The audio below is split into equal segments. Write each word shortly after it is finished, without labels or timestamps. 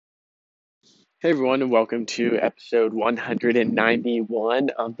Hey everyone, and welcome to episode 191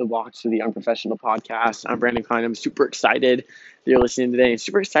 of the Walks to the Young Professional podcast. I'm Brandon Klein. I'm super excited that you're listening today and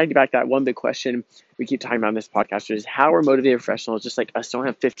super excited about that one big question we keep talking about on this podcast, which is how are motivated professionals just like us don't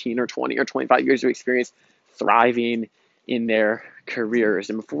have 15 or 20 or 25 years of experience thriving in their careers.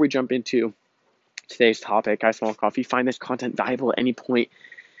 And before we jump into today's topic, guys, small coffee, find this content valuable at any point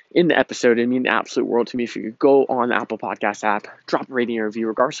in the episode. It'd mean the absolute world to me if you could go on the Apple Podcast app, drop a rating or review,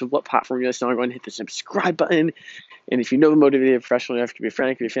 regardless of what platform you're listening on. Go ahead and hit the subscribe button. And if you know a motivated professional, it could be a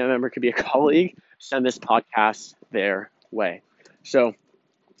friend, it could be a family member, it could be a colleague, send this podcast their way. So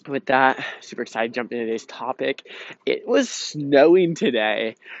with that, super excited to jump into today's topic. It was snowing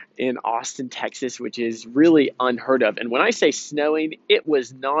today in Austin, Texas, which is really unheard of. And when I say snowing, it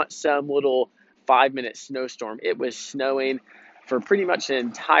was not some little 5-minute snowstorm. It was snowing for pretty much an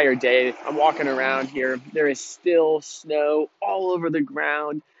entire day. I'm walking around here. There is still snow all over the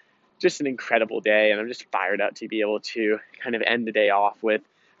ground. Just an incredible day, and I'm just fired up to be able to kind of end the day off with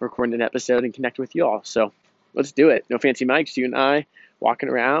recording an episode and connect with you all. So let's do it. No fancy mics, you and I walking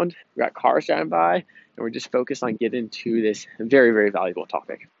around. We got cars driving by, and we're just focused on getting to this very, very valuable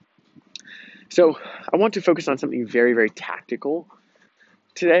topic. So I want to focus on something very, very tactical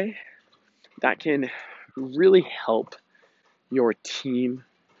today that can really help your team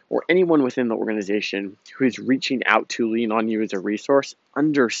or anyone within the organization who is reaching out to lean on you as a resource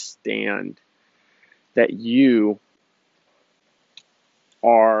understand that you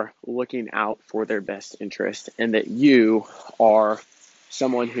are looking out for their best interest and that you are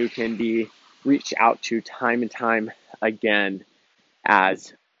someone who can be reached out to time and time again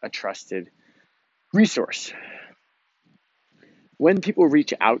as a trusted resource. When people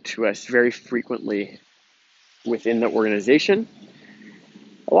reach out to us very frequently within the organization,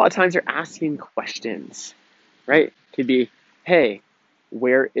 a lot of times they're asking questions, right? It could be, hey,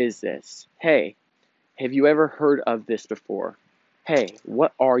 where is this? Hey, have you ever heard of this before? Hey,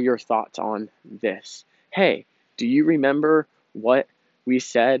 what are your thoughts on this? Hey, do you remember what we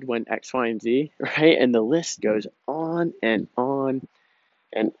said when X, Y, and Z, right? And the list goes on and on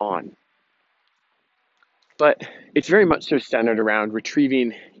and on. But it's very much so centered around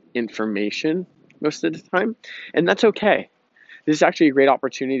retrieving information most of the time, and that's okay. This is actually a great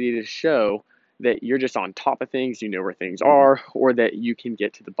opportunity to show that you're just on top of things, you know where things are, or that you can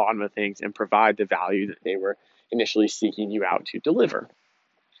get to the bottom of things and provide the value that they were initially seeking you out to deliver.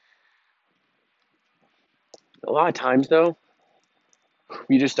 A lot of times, though,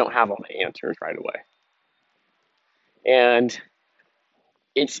 we just don't have all the answers right away. And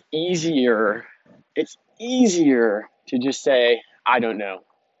it's easier to just say, I don't know,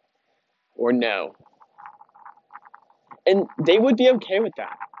 or no. And they would be okay with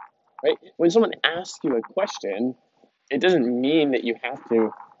that, right? When someone asks you a question, it doesn't mean that you have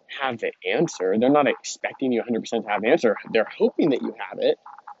to have the answer. They're not expecting you 100% to have the answer. They're hoping that you have it.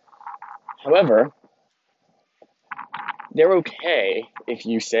 However, they're okay if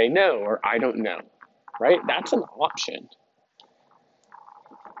you say no or I don't know, right? That's an option.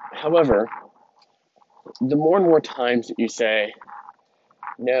 However, the more and more times that you say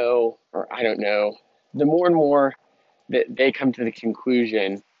no or I don't know, the more and more that they come to the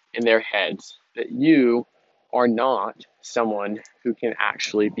conclusion in their heads that you are not someone who can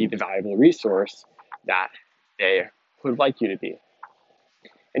actually be the valuable resource that they would like you to be.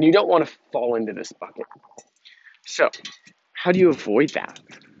 And you don't want to fall into this bucket. So, how do you avoid that?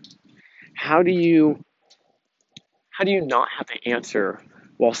 How do you not have the answer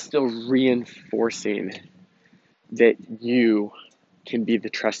while still reinforcing that you can be the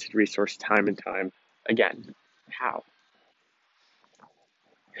trusted resource time and time again? How?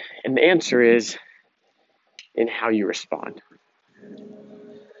 And the answer is in how you respond.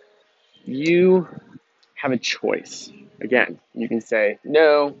 You have a choice. Again, you can say,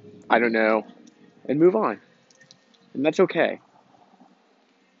 no, I don't know, and move on. And that's okay.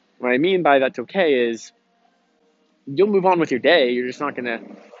 What I mean by that's okay is you'll move on with your day. You're just not going to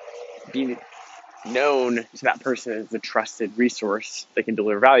be known to that person as the trusted resource that can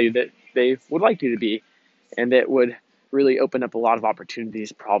deliver value that they would like you to be. And that would really open up a lot of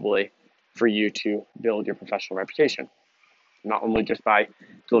opportunities probably for you to build your professional reputation. Not only just by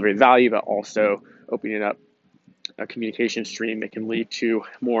delivering value, but also opening up a communication stream that can lead to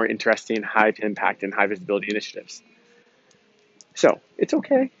more interesting, high impact and high visibility initiatives. So it's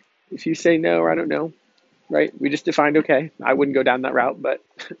okay if you say no or I don't know, right? We just defined okay. I wouldn't go down that route, but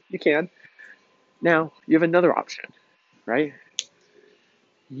you can. Now you have another option, right?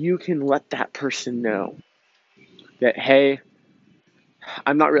 You can let that person know that, hey,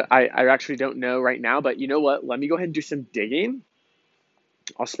 I actually don't know right now, but you know what? Let me go ahead and do some digging.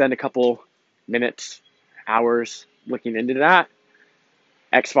 I'll spend a couple minutes, hours looking into that,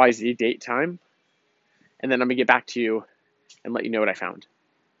 XYZ date time, and then I'm going to get back to you and let you know what I found,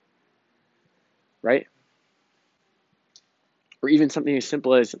 right? Or even something as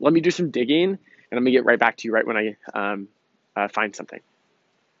simple as, let me do some digging, and I'm going to get right back to you right when I find something.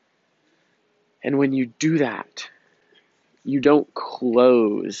 And when you do that, you don't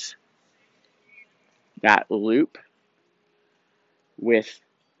close that loop with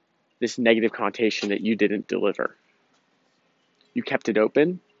this negative connotation that you didn't deliver. You kept it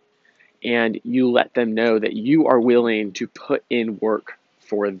open, and you let them know that you are willing to put in work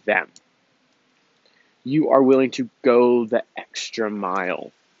for them. You are willing to go the extra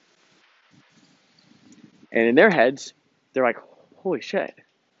mile. And in their heads, they're like, holy shit,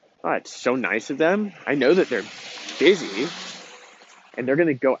 oh, it's so nice of them. I know that they're busy, and they're going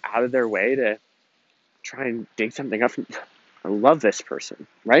to go out of their way to try and dig something up. I love this person,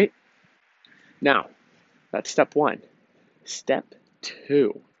 right? Now, that's step one. Step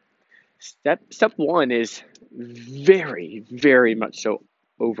two. Step one is very, very much so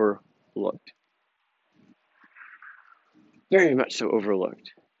overlooked. Very much so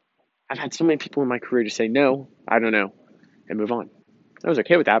overlooked. I've had so many people in my career just say, no, I don't know, and move on. I was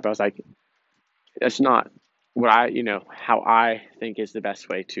okay with that, but I was like, that's not what how I think is the best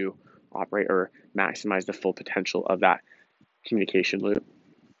way to operate or maximize the full potential of that communication loop.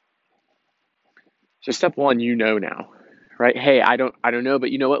 So step one, now, right? Hey, I don't know,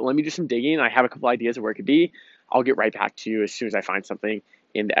 but you know what? Let me do some digging. I have a couple ideas of where it could be. I'll get right back to you as soon as I find something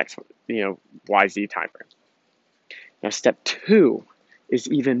in the YZ time frame. Now, step two is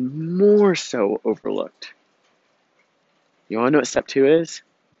even more so overlooked. You want to know what step two is?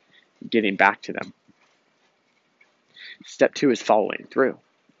 Getting back to them. Step two is following through.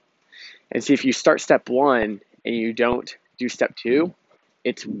 And see, if you start step one and you don't do step two,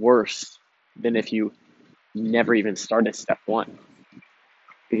 it's worse than if you never even started step one.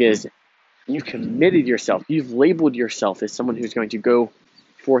 Because you've committed yourself, you've labeled yourself as someone who's going to go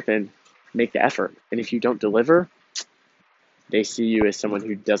forth and make the effort. And if you don't deliver, they see you as someone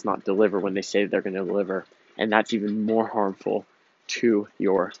who does not deliver when they say they're going to deliver. And that's even more harmful to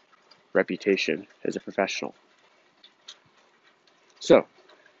your reputation as a professional. So,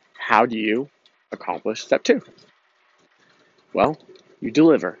 how do you accomplish step two? Well, you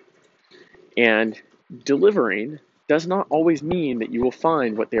deliver. And delivering does not always mean that you will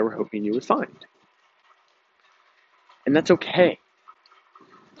find what they were hoping you would find. And that's okay.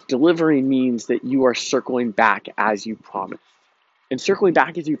 Delivering means that you are circling back as you promised. And circling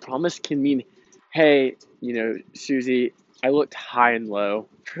back as you promised can mean, hey, Susie, I looked high and low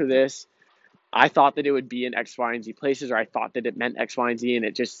for this. I thought that it would be in X, Y, and Z places, or I thought that it meant X, Y, and Z, and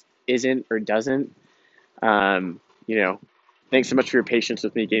it just isn't or doesn't. Thanks so much for your patience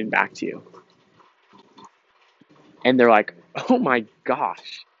with me getting back to you. And they're like, oh my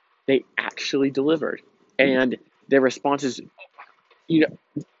gosh, they actually delivered. And their response is,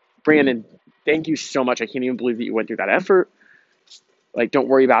 Brandon, thank you so much. I can't even believe that you went through that effort. Like, don't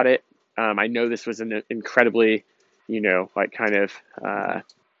worry about it. I know this was an incredibly,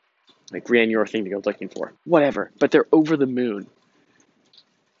 granular thing to go looking for. Whatever. But they're over the moon.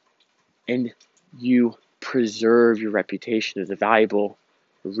 And you preserve your reputation as a valuable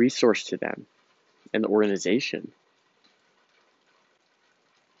resource to them and the organization.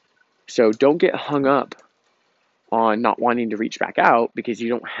 So don't get hung up on not wanting to reach back out because you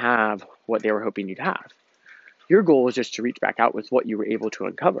don't have what they were hoping you'd have. Your goal is just to reach back out with what you were able to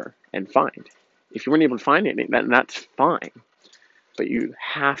uncover and find. If you weren't able to find it, then that's fine. But you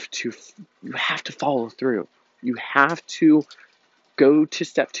have to follow through. You have to go to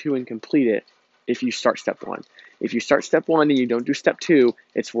step two and complete it if you start step one. If you start step one and you don't do step two,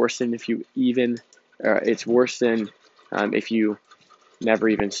 it's worse than if you never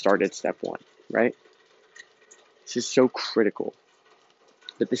even started step one, right? This is so critical.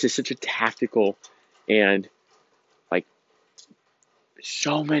 But this is such a tactical and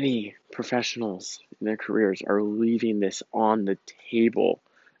so many professionals in their careers are leaving this on the table.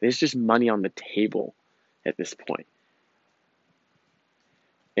 There's just money on the table at this point.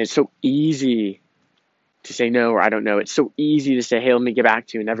 And it's so easy to say no or I don't know. It's so easy to say, hey, let me get back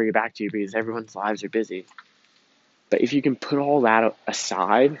to you and never get back to you because everyone's lives are busy. But if you can put all that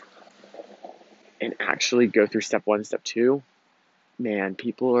aside and actually go through step one, step two, man,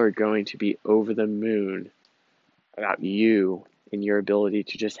 people are going to be over the moon about you and your ability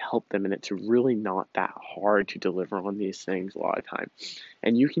to just help them. And it's really not that hard to deliver on these things a lot of time.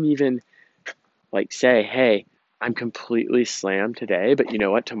 And you can even say, hey, I'm completely slammed today, but you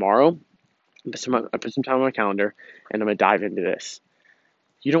know what? Tomorrow, I put some time on my calendar and I'm going to dive into this.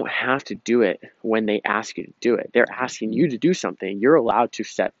 You don't have to do it when they ask you to do it. They're asking you to do something. You're allowed to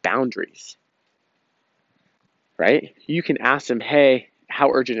set boundaries, right? You can ask them, "Hey,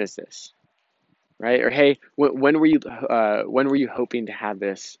 how urgent is this?" Right? Or, "Hey, when were you hoping to have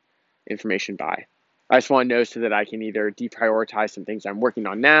this information by? I just want to know so that I can either deprioritize some things I'm working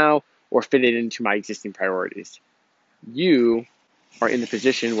on now or fit it into my existing priorities." You are in the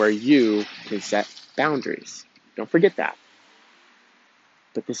position where you can set boundaries. Don't forget that.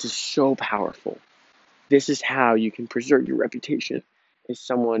 But this is so powerful. This is how you can preserve your reputation as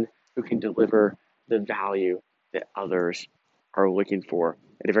someone who can deliver the value that others are looking for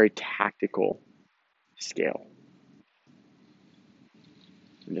at a very tactical scale.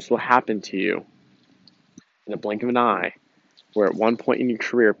 And this will happen to you in the blink of an eye, where at one point in your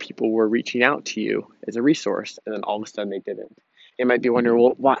career, people were reaching out to you as a resource, and then all of a sudden they didn't. You might be wondering,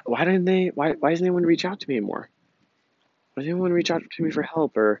 well, why doesn't anyone reach out to me anymore? Why doesn't anyone reach out to me for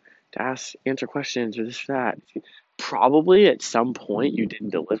help or to answer questions or this or that? Probably at some point you didn't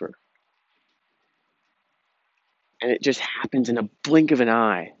deliver. And it just happens in a blink of an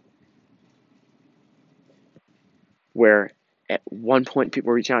eye, where at one point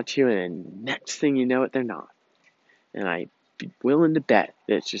people reach out to you, and next thing you know it, they're not. And I'd be willing to bet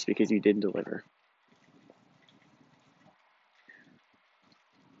that it's just because you didn't deliver.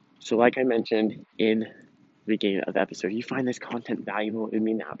 So like I mentioned in the beginning of the episode, if you find this content valuable, it would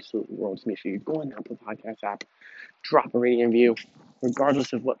mean the absolute world to me. So you go on the Apple Podcast app, drop a rating and review,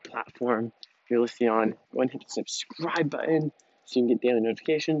 regardless of what platform you're listening on. Go ahead and hit the subscribe button so you can get daily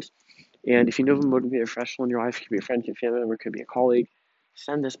notifications. And if you know of a motivated professional in your life, it could be a friend, could be a family member, could be a colleague,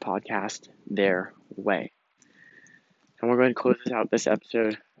 send this podcast their way. And we're going to close this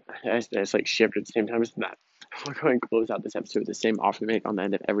episode. It's like shift at the same time as that. We're going to close out this episode with the same offer we make on the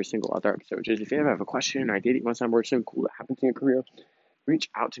end of every single other episode, which is if you ever have a question or idea that you want something something cool that happens in your career, reach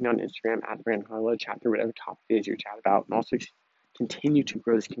out to me on Instagram at Brandon Harlow, chat through whatever topic it is you're chat about, and also continue to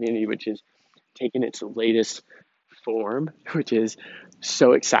grow this community, which is taking its latest form, which is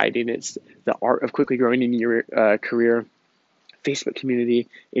so exciting. It's the art of quickly growing in your career Facebook community.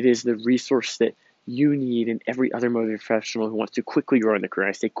 It is the resource that you need and every other motivated professional who wants to quickly grow in their career.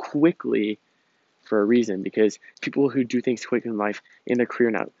 I say quickly for a reason, because people who do things quick in life, in their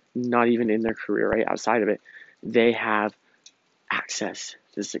career, not even in their career, right, outside of it, they have access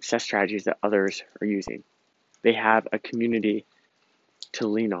to success strategies that others are using. They have a community to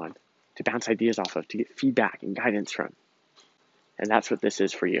lean on, to bounce ideas off of, to get feedback and guidance from. And that's what this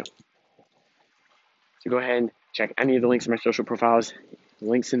is for you. So go ahead and check any of the links in my social profiles.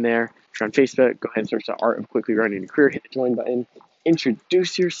 Links in there. If you're on Facebook, go ahead and search the Art of Quickly Growing in Your Career. Hit the join button.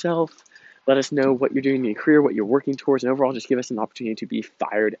 Introduce yourself. Let us know what you're doing in your career, what you're working towards, and overall just give us an opportunity to be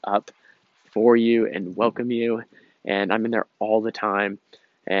fired up for you and welcome you. And I'm in there all the time,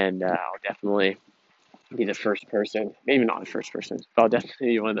 and I'll definitely be the first person, maybe not the first person, but I'll definitely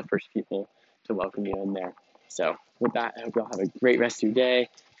be one of the first people to welcome you in there. So with that, I hope you all have a great rest of your day.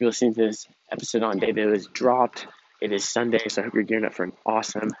 If you're listening to this episode on the day that it was dropped, it is Sunday, so I hope you're gearing up for an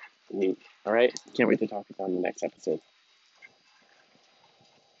awesome week. All right? Can't wait to talk about you on the next episode.